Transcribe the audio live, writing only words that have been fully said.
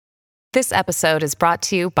This episode is brought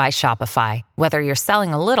to you by Shopify. Whether you're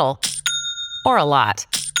selling a little or a lot,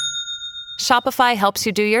 Shopify helps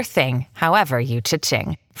you do your thing, however you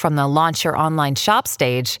cha-ching. From the launch your online shop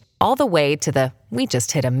stage, all the way to the we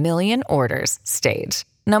just hit 1 million orders stage.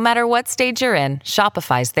 No matter what stage you're in,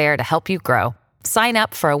 Shopify's there to help you grow. Sign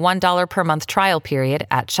up for a $1 per month trial period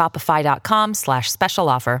at shopify.com/special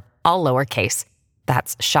offer, all lowercase.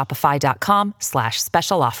 That's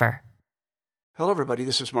shopify.com/special offer. Hello, everybody.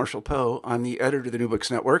 This is Marshall Poe. I'm the editor of the New Books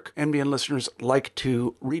Network. NBN listeners like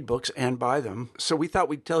to read books and buy them. So we thought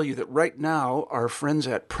we'd tell you that right now, our friends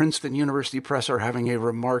at Princeton University Press are having a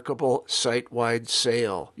remarkable site-wide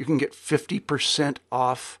sale. You can get 50%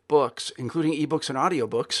 off books, including ebooks and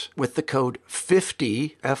audiobooks, with the code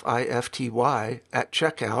 50, F-I-F-T-Y, at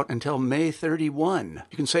checkout until May 31.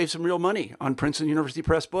 You can save some real money on Princeton University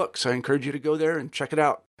Press books. I encourage you to go there and check it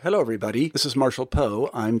out. Hello, everybody. This is Marshall Poe.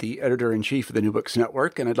 I'm the editor-in-chief of the New Books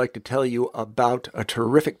Network, and I'd like to tell you about a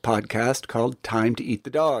terrific podcast called Time to Eat the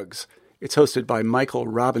Dogs. It's hosted by Michael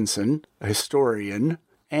Robinson, a historian,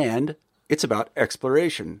 and it's about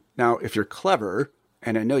exploration. Now, if you're clever,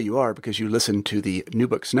 and I know you are because you listen to the New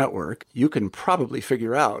Books Network, you can probably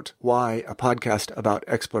figure out why a podcast about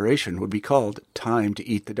exploration would be called Time to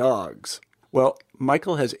Eat the Dogs. Well,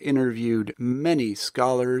 Michael has interviewed many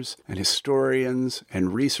scholars and historians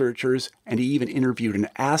and researchers, and he even interviewed an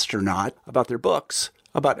astronaut about their books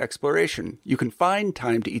about exploration. You can find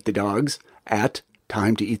Time to Eat the Dogs at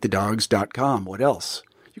timetoeatthedogs.com. What else?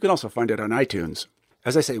 You can also find it on iTunes.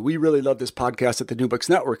 As I say, we really love this podcast at the New Books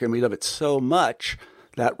Network, and we love it so much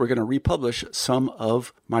that we're going to republish some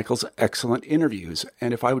of Michael's excellent interviews.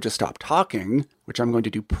 And if I would just stop talking, which I'm going to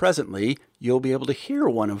do presently, you'll be able to hear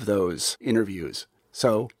one of those interviews.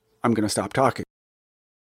 So I'm going to stop talking.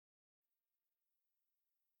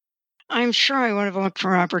 I'm sure I would have looked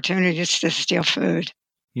for opportunities to steal food.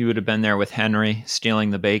 You would have been there with Henry stealing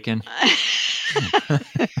the bacon.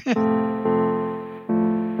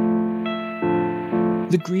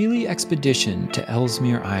 The Greely expedition to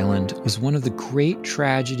Ellesmere Island was one of the great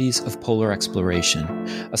tragedies of polar exploration,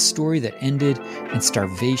 a story that ended in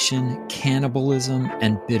starvation, cannibalism,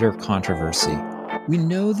 and bitter controversy. We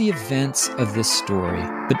know the events of this story,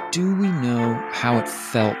 but do we know how it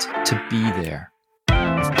felt to be there?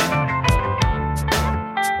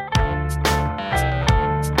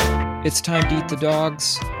 It's time to eat the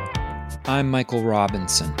dogs. I'm Michael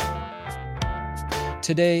Robinson.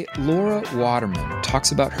 Today, Laura Waterman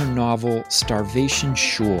talks about her novel Starvation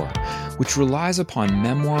Shore, which relies upon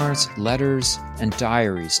memoirs, letters, and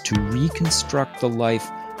diaries to reconstruct the life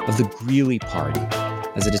of the Greely Party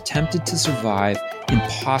as it attempted to survive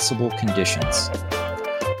impossible conditions.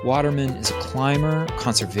 Waterman is a climber,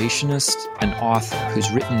 conservationist, and author who's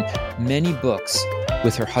written many books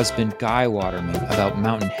with her husband Guy Waterman about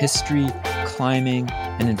mountain history, climbing,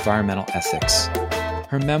 and environmental ethics.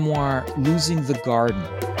 Her memoir, Losing the Garden,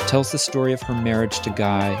 tells the story of her marriage to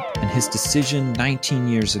Guy and his decision 19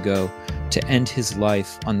 years ago to end his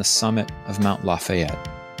life on the summit of Mount Lafayette.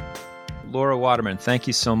 Laura Waterman, thank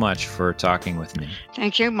you so much for talking with me.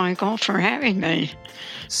 Thank you, Michael, for having me.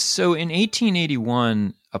 So in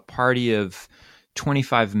 1881, a party of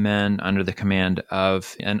 25 men under the command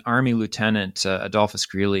of an Army Lieutenant, Adolphus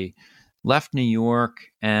Greely, left New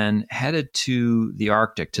York and headed to the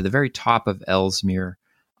Arctic, to the very top of Ellesmere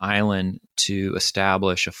Island, to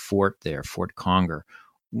establish a fort there, Fort Conger.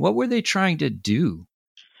 What were they trying to do?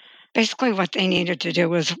 Basically, what they needed to do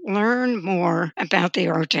was learn more about the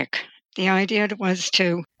Arctic. The idea was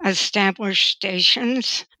to establish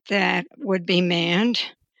stations that would be manned,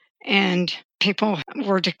 and people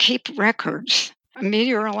were to keep records,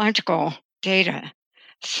 meteorological data,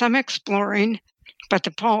 some exploring, but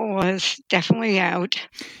the pole was definitely out.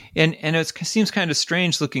 And it seems kind of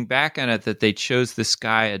strange looking back on it that they chose this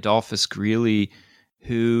guy, Adolphus Greely,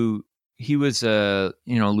 who he was a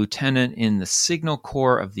lieutenant in the Signal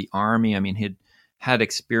Corps of the Army. I mean, he'd had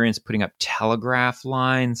experience putting up telegraph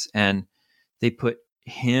lines, and they put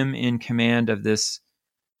him in command of this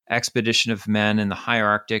expedition of men in the high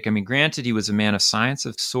Arctic. I mean, granted, he was a man of science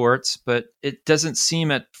of sorts, but it doesn't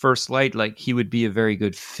seem at first light like he would be a very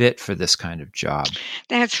good fit for this kind of job.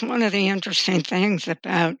 That's one of the interesting things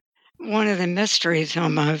about one of the mysteries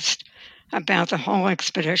almost about the whole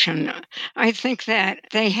expedition. I think that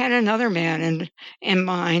they had another man in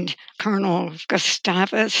mind, Colonel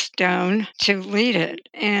Gustavus Stone, to lead it.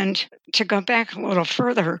 And to go back a little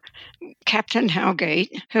further, Captain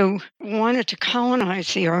Howgate, who wanted to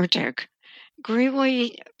colonize the Arctic,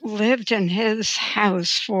 Greely lived in his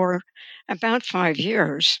house for about 5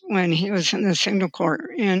 years when he was in the Signal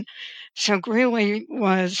Corps. And So Greeley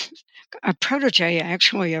was a protege,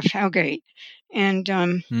 actually, of Howgate. And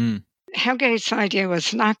Howgate's idea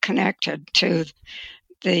was not connected to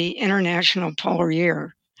the International Polar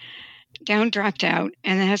Year. Downe dropped out,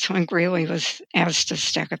 and that's when Greeley was asked to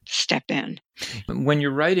step in. When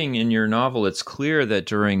you're writing in your novel, it's clear that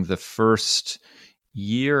during the first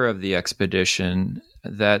year of the expedition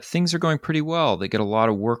that things are going pretty well. They get a lot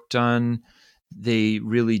of work done. They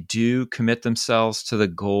really do commit themselves to the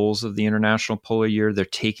goals of the International Polar Year. They're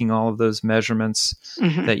taking all of those measurements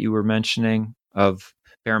that you were mentioning of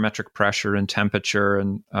barometric pressure and temperature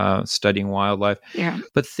and studying wildlife. Yeah.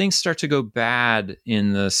 But things start to go bad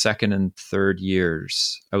in the second and third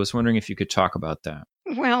years. I was wondering if you could talk about that.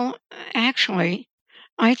 Well, actually,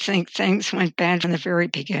 I think things went bad from the very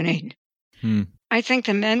beginning. I think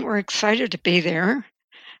the men were excited to be there.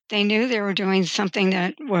 They knew they were doing something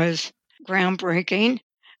that was groundbreaking.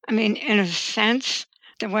 I mean, in a sense,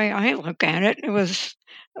 the way I look at it, it was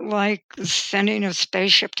like sending a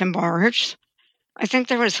spaceship to Mars. I think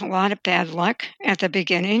there was a lot of bad luck at the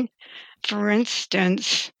beginning. For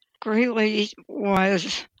instance, Greeley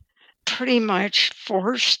was pretty much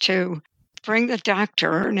forced to bring the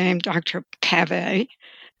doctor named Dr. Pavey.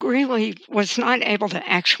 Greeley was not able to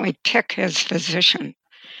actually pick his physician.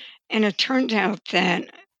 And it turned out that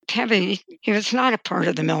Pavey, he was not a part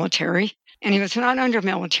of the military, and he was not under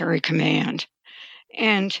military command.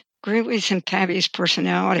 And Greeley's and Pavey's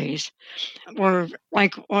personalities were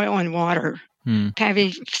like oil and water.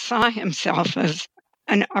 Pavey saw himself as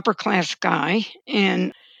an upper-class guy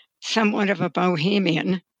and somewhat of a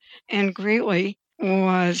bohemian. And Greeley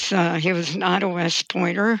was, he was not a West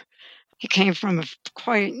Pointer. He came from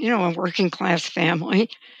a working-class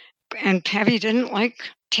family. And Pavey didn't like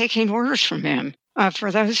taking orders from him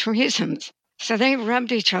for those reasons. So they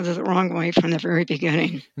rubbed each other the wrong way from the very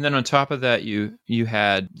beginning. And then on top of that, you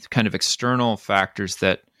had kind of external factors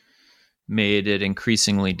that made it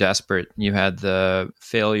increasingly desperate. You had the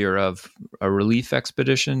failure of a relief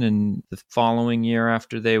expedition in the following year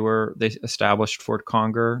after they established Fort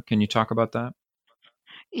Conger. Can you talk about that?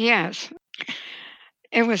 Yes.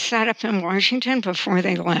 It was set up in Washington before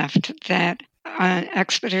they left that an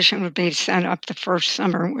expedition would be set up the first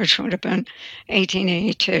summer, which would have been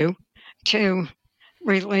 1882, to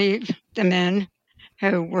relieve the men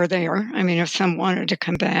who were there. I mean, if some wanted to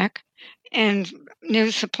come back. And new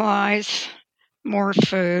supplies, more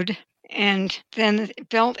food. And then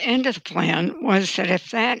built into the plan was that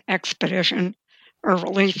if that expedition or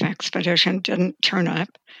relief expedition didn't turn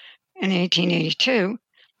up in 1882,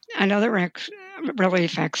 another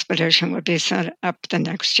relief expedition would be set up the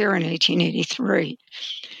next year in 1883.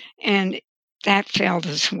 And that failed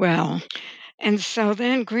as well. And so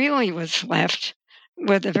then Greeley was left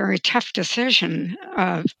with a very tough decision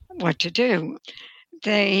of what to do.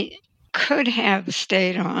 They could have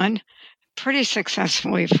stayed on pretty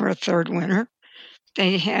successfully for a third winter.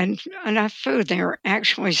 They had enough food. They were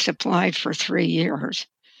actually supplied for 3 years.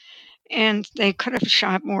 And they could have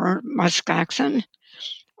shot more musk oxen,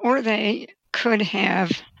 or they could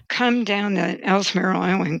have come down the Ellesmere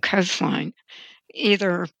Island coastline,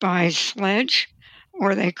 either by sledge,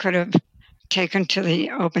 or they could have taken to the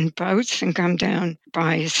open boats and come down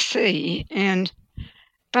by sea. And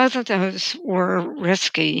both of those were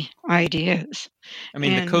risky ideas. I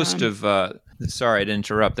mean, the coast of, sorry to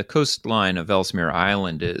interrupt, the coastline of Ellesmere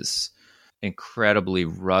Island is incredibly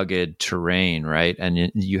rugged terrain, right?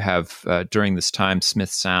 And you have, during this time,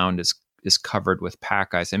 Smith Sound is covered with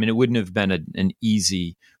pack ice. I mean, it wouldn't have been an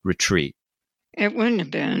easy retreat. It wouldn't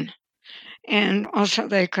have been. And also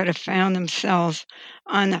they could have found themselves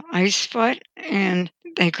on the ice foot, and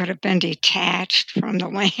they could have been detached from the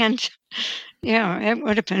land. Yeah, it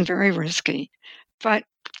would have been very risky. But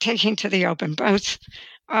taking to the open boats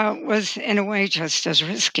was, in a way, just as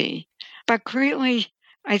risky. But Greeley,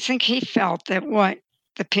 I think he felt that what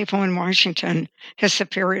the people in Washington, his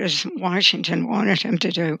superiors in Washington, wanted him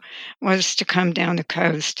to do was to come down the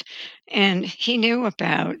coast. And he knew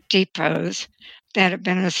about depots that had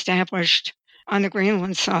been established on the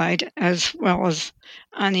Greenland side as well as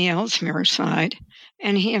on the Ellesmere side.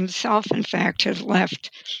 And he himself, in fact, had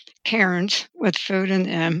left cairns with food in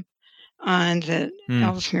them on the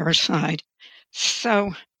Ellesmere side.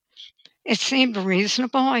 So it seemed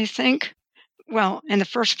reasonable, I think. Well, in the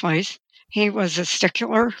first place, he was a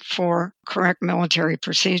stickler for correct military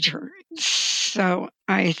procedure. So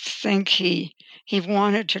I think he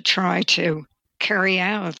wanted to try to carry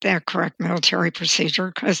out that correct military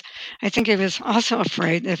procedure, because I think he was also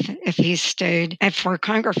afraid that if he stayed at Fort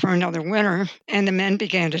Conger for another winter and the men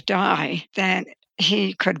began to die, that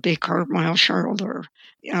he could be court-martialed, or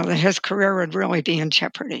that his career would really be in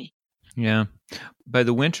jeopardy. Yeah. By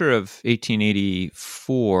the winter of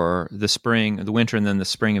 1884, the winter and then the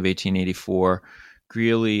spring of 1884,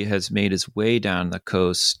 Greeley has made his way down the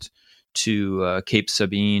coast to Cape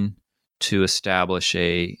Sabine to establish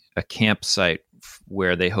a campsite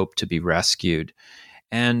where they hope to be rescued.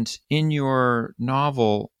 And in your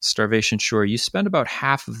novel, Starvation Shore, you spend about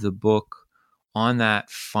half of the book on that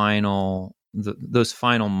those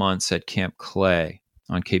final months at Camp Clay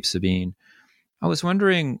on Cape Sabine. I was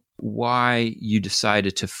wondering why you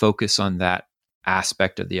decided to focus on that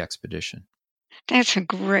aspect of the expedition. That's a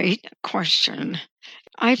great question.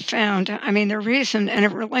 The reason, and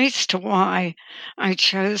it relates to why I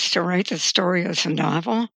chose to write the story as a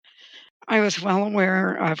novel. I was well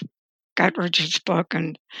aware of Guttridge's book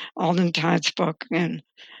and Alden Todd's book and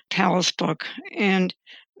Powell's book and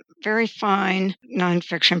very fine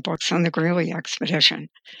nonfiction books on the Greeley expedition.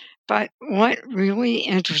 But what really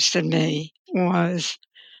interested me was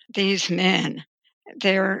these men,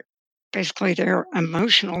 their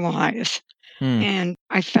emotional lives. And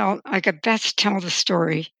I felt I could best tell the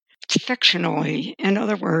story fictionally. In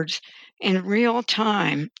other words, in real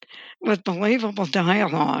time with believable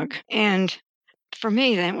dialogue. And for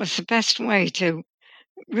me, that was the best way to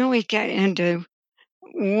really get into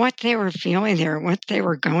what they were feeling there, what they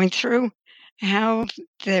were going through, how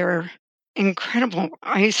their incredible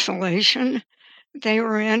isolation they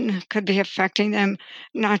were in could be affecting them,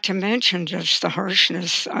 not to mention just the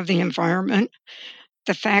harshness of the environment,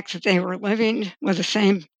 the fact that they were living with the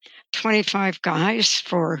same 25 guys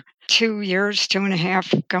for 2 years,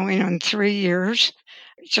 2.5, going on 3 years.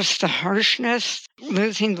 Just the harshness,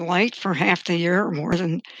 losing light for half the year or more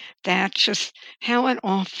than that, just how it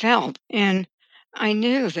all felt. And I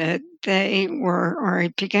knew that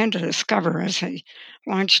I began to discover as I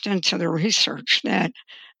launched into the research that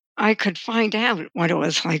I could find out what it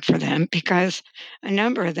was like for them because a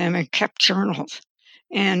number of them had kept journals.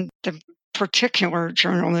 And the particular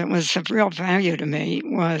journal that was of real value to me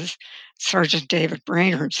was Sergeant David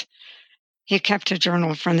Brainerd's. He kept a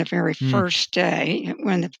journal from the very first day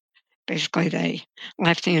when basically they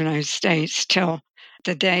left the United States till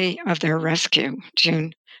the day of their rescue,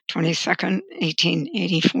 June 22nd,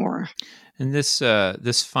 1884. And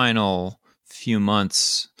this final few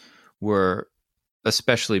months were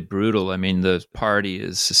especially brutal. I mean, the party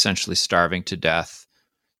is essentially starving to death.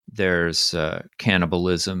 There's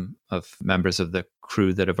cannibalism of members of the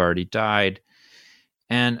crew that have already died.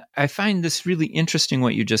 And I find this really interesting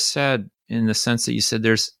what you just said, in the sense that you said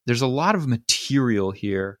there's a lot of material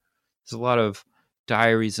here. There's a lot of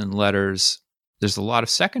diaries and letters. There's a lot of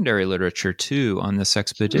secondary literature too on this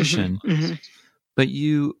expedition. But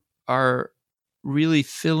you are really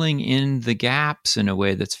filling in the gaps in a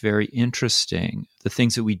way that's very interesting, the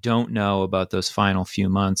things that we don't know about those final few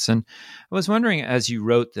months. And I was wondering, as you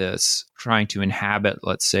wrote this, trying to inhabit,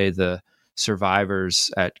 let's say, the survivors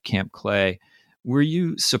at Camp Clay, were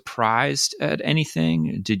you surprised at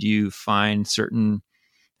anything? Did you find certain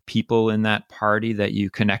people in that party that you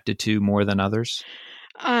connected to more than others?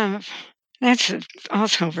 That's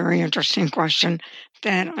also a very interesting question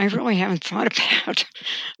that I really haven't thought about.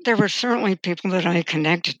 There were certainly people that I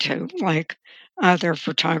connected to, like their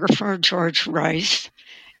photographer, George Rice,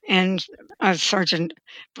 and Sergeant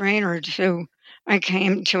Brainerd, who I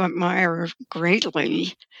came to admire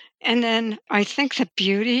greatly. And then I think the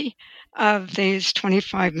beauty of these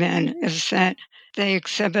 25 men is that they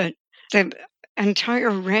exhibit the entire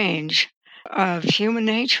range of human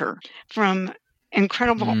nature, from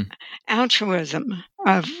incredible altruism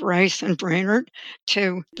of Rice and Brainerd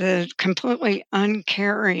to the completely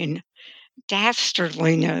uncaring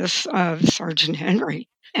dastardliness of Sergeant Henry.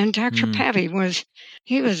 And Dr. Pavey was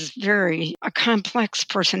very a complex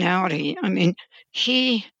personality. I mean,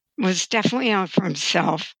 he was definitely out for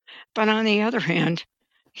himself, but on the other hand,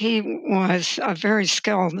 he was a very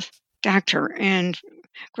skilled doctor. And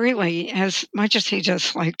Greeley, as much as he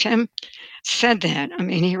disliked him, said that. I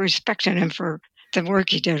mean, he respected him for the work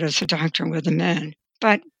he did as a doctor with the men.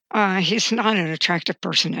 But he's not an attractive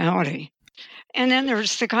personality. And then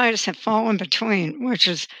there's the guys that fall in between, which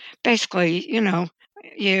is basically,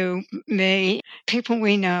 you, me, people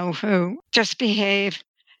we know who just behave.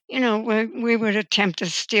 We would attempt to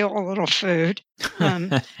steal a little food from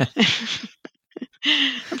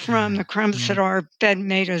the crumbs that our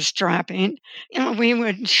bedmate is dropping. We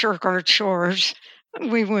would shirk our chores.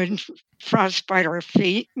 We would frostbite our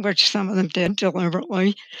feet, which some of them did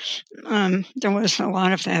deliberately. There wasn't a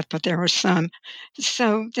lot of that, but there was some.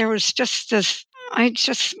 So there was just this,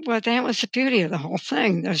 that was the beauty of the whole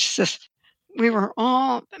thing. We were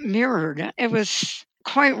all mirrored. It was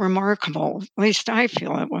quite remarkable, at least I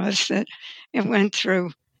feel it was, that it went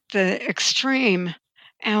through the extreme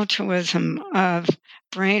altruism of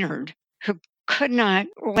Brainerd, who could not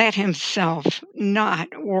let himself not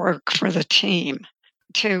work for the team,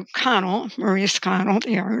 to Connell, Maurice Connell,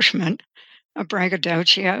 the Irishman, a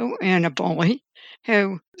braggadocio and a bully,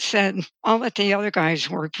 who said, I'll let the other guys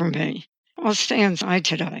work for me. I'll stay inside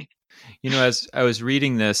today. As I was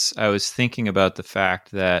reading this, I was thinking about the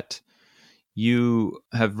fact that you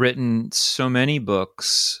have written so many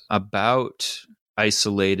books about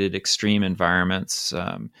isolated, extreme environments.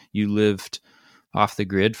 You lived off the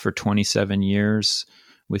grid for 27 years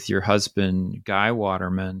with your husband, Guy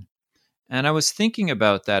Waterman. And I was thinking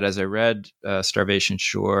about that as I read Starvation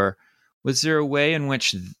Shore. Was there a way in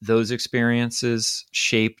which those experiences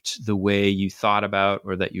shaped the way you thought about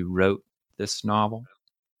or that you wrote this novel?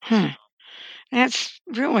 That's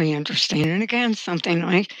really interesting. And again, something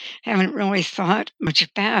I haven't really thought much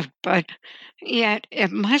about, but yet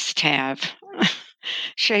it must have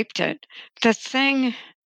shaped it. The thing,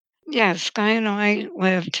 yes, Guy and I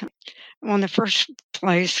lived, well, in the first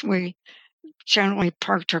place, we generally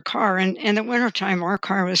parked our car. And in the wintertime, our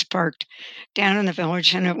car was parked down in the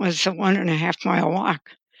village, and it was a 1.5-mile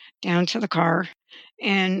walk down to the car.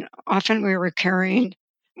 And often we were carrying,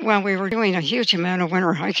 well, we were doing a huge amount of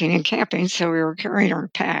winter hiking and camping, so we were carrying our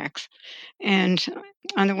packs. And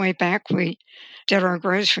on the way back, we did our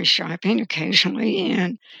grocery shopping occasionally,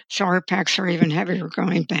 and so our packs are even heavier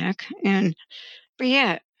going back. But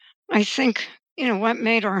yeah, I think, what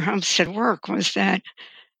made our homestead work was that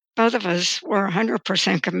both of us were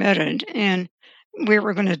 100% committed, and we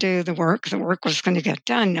were going to do the work. The work was going to get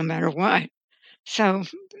done no matter what. So,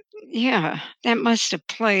 yeah, that must have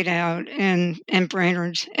played out in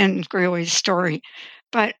Brainerd's and Greeley's story.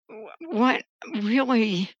 But what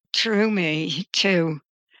really drew me to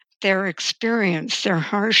their experience, their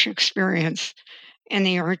harsh experience in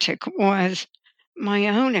the Arctic, was my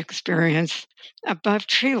own experience above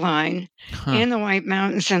tree line in the White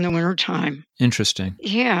Mountains in the wintertime. Interesting.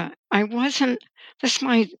 Yeah, this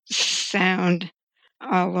might sound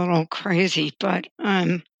a little crazy, but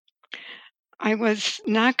I was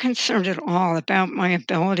not concerned at all about my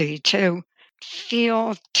ability to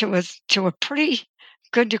feel to a pretty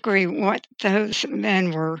good degree what those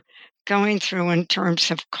men were going through in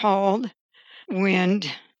terms of cold,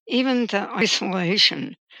 wind, even the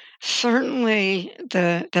isolation, certainly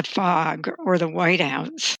the fog or the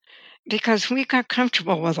whiteouts, because we got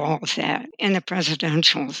comfortable with all of that in the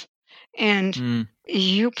presidentials. And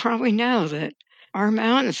you probably know that our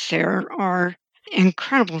mountains there are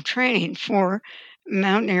incredible training for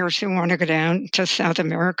mountaineers who want to go down to South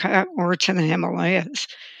America or to the Himalayas.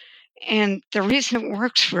 And the reason it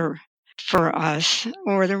works for us,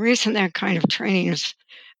 or the reason that kind of training is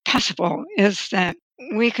possible, is that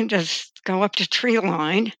we can just go up to tree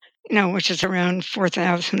line, which is around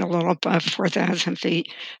 4,000, a little above 4,000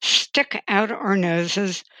 feet, stick out our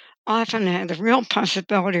noses, often have the real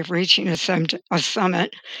possibility of reaching a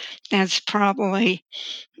summit that's probably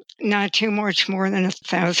not too much more than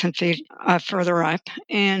 1,000 feet further up,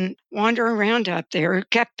 and wander around up there,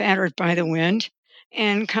 get battered by the wind,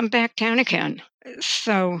 and come back down again.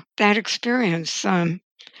 So that experience,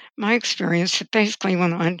 my experience, basically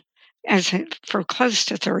went on for close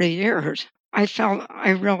to 30 years. I felt I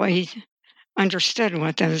really understood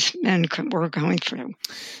what those men were going through.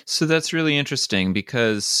 So that's really interesting,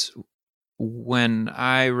 because when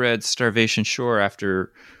I read Starvation Shore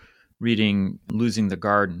after reading Losing the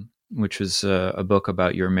Garden, which was a book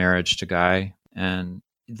about your marriage to Guy, and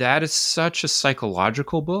that is such a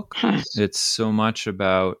psychological book. It's so much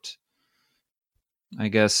about, I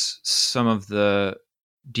guess, some of the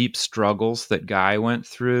deep struggles that Guy went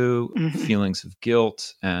through, feelings of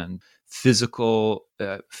guilt and physical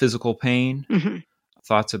pain,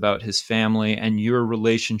 thoughts about his family and your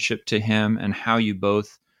relationship to him, and how you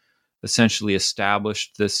both essentially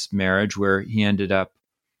established this marriage where he ended up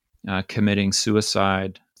committing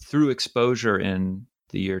suicide through exposure in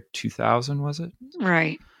the year 2000, was it?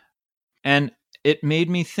 Right. And it made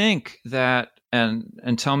me think that,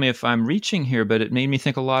 and tell me if I'm reaching here, but it made me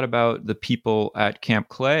think a lot about the people at Camp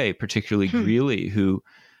Clay, particularly Greeley, who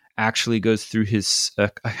actually goes through a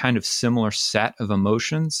kind of similar set of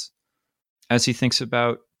emotions as he thinks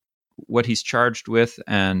about what he's charged with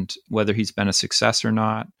and whether he's been a success or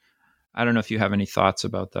not. I don't know if you have any thoughts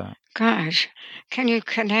about that. Gosh, can you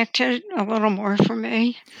connect it a little more for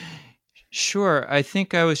me? Sure. I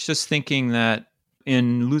think I was just thinking that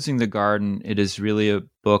in Losing the Garden, it is really a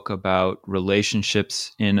book about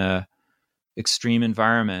relationships in a extreme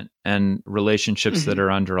environment and relationships that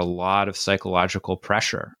are under a lot of psychological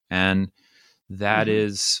pressure. And that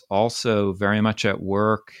is also very much at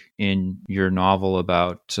work in your novel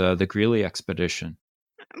about the Greely expedition.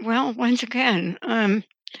 Well, once again,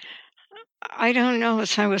 I don't know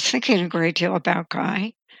as I was thinking a great deal about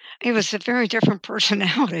Guy. He was a very different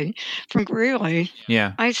personality from Greely.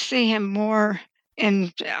 Yeah. I see him more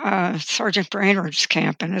in Sergeant Brainerd's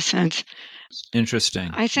camp, in a sense.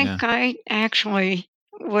 Interesting. I think Guy actually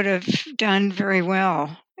would have done very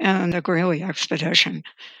well in the Greely expedition.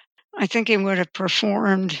 I think he would have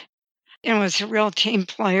performed, was a real team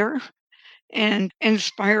player and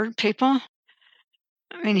inspired people.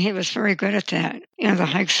 I mean, he was very good at that. The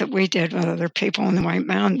hikes that we did with other people in the White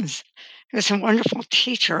Mountains. He was a wonderful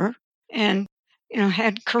teacher and,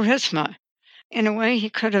 had charisma. In a way, he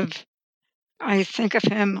could have, I think of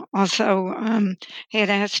him also, he had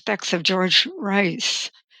aspects of George Rice,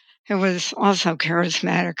 who was also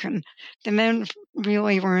charismatic. And the men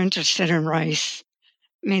really were interested in Rice.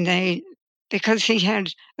 I mean, because he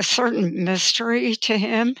had a certain mystery to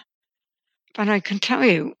him. But I can tell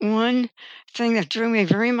you, one thing that drew me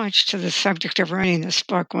very much to the subject of writing this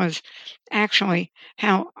book was actually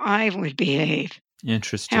how I would behave.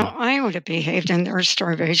 Interesting. How I would have behaved in their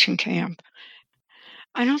starvation camp.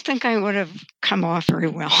 I don't think I would have come off very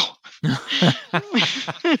well.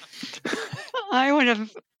 I would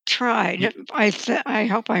have tried. I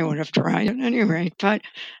hope I would have tried at any rate, but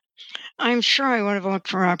I'm sure I would have looked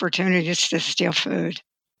for opportunities to steal food.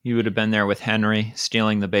 You would have been there with Henry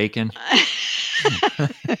stealing the bacon?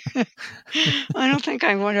 I don't think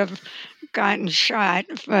I would have gotten shot,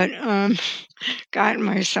 but gotten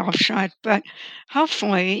myself shot. But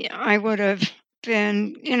hopefully I would have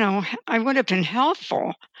been, I would have been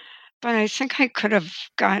helpful. But I think I could have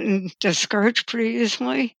gotten discouraged pretty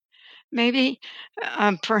easily. Maybe,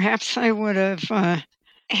 perhaps I would have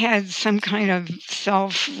had some kind of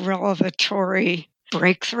self-revelatory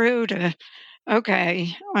breakthrough to,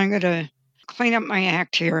 okay, I'm going to clean up my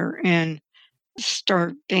act here and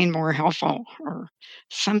start being more helpful or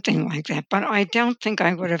something like that. But I don't think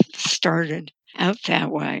I would have started out that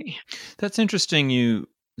way. That's interesting you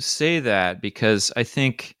say that, because I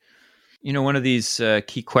think, one of these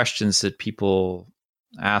key questions that people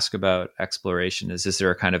ask about exploration is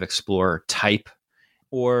there a kind of explorer type?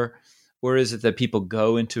 Or is it that people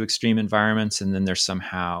go into extreme environments and then they're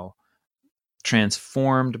somehow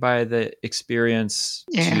transformed by the experience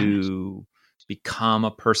to become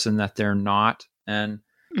a person that they're not? And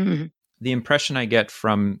the impression I get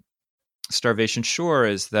from Starvation Shore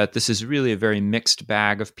is that this is really a very mixed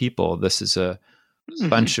bag of people. This is a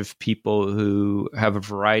bunch of people who have a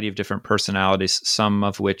variety of different personalities, some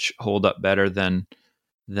of which hold up better than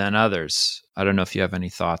others. I don't know if you have any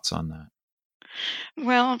thoughts on that.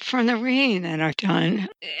 Well, from the reading that I've done,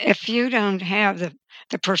 if you don't have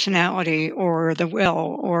the personality or the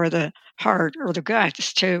will or the heart or the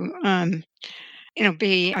guts to,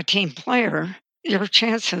 be a team player, your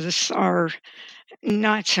chances are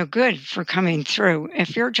not so good for coming through.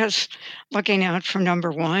 If you're just looking out for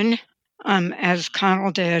number one, as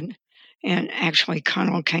Connell did, and actually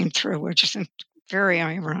Connell came through, which is very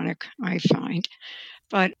ironic, I find.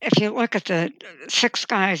 But if you look at the 6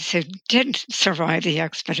 guys who did survive the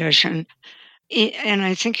expedition, and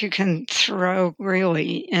I think you can throw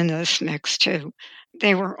Greely in this mix too,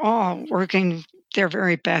 they were all working their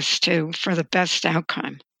very best for the best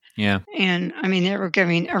outcome. Yeah. And I mean, they were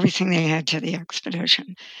giving everything they had to the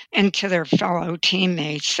expedition and to their fellow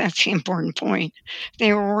teammates. That's the important point.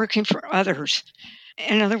 They were working for others.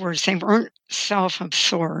 In other words, they weren't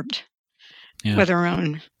self-absorbed with their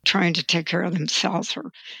own, trying to take care of themselves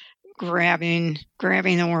or grabbing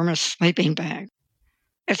the warmest sleeping bag.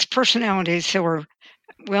 It's personalities who are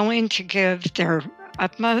willing to give their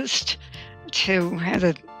utmost to have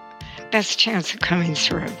the best chance of coming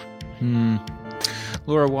through.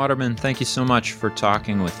 Laura Waterman, thank you so much for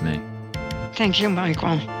talking with me. Thank you,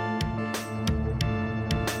 Michael.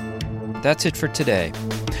 That's it for today.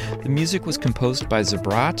 The music was composed by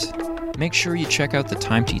Zabrat. Make sure you check out the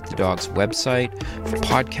Time to Eat the Dog's website for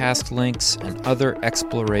podcast links and other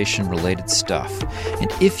exploration-related stuff.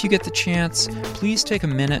 And if you get the chance, please take a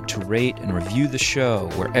minute to rate and review the show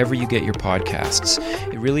wherever you get your podcasts.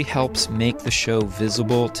 It really helps make the show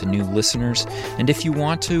visible to new listeners. And if you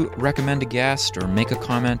want to recommend a guest or make a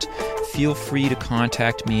comment, feel free to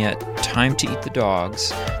contact me at timetoeatthedogs,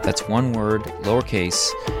 that's one word,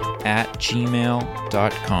 lowercase,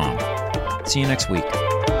 @gmail.com. See you next week.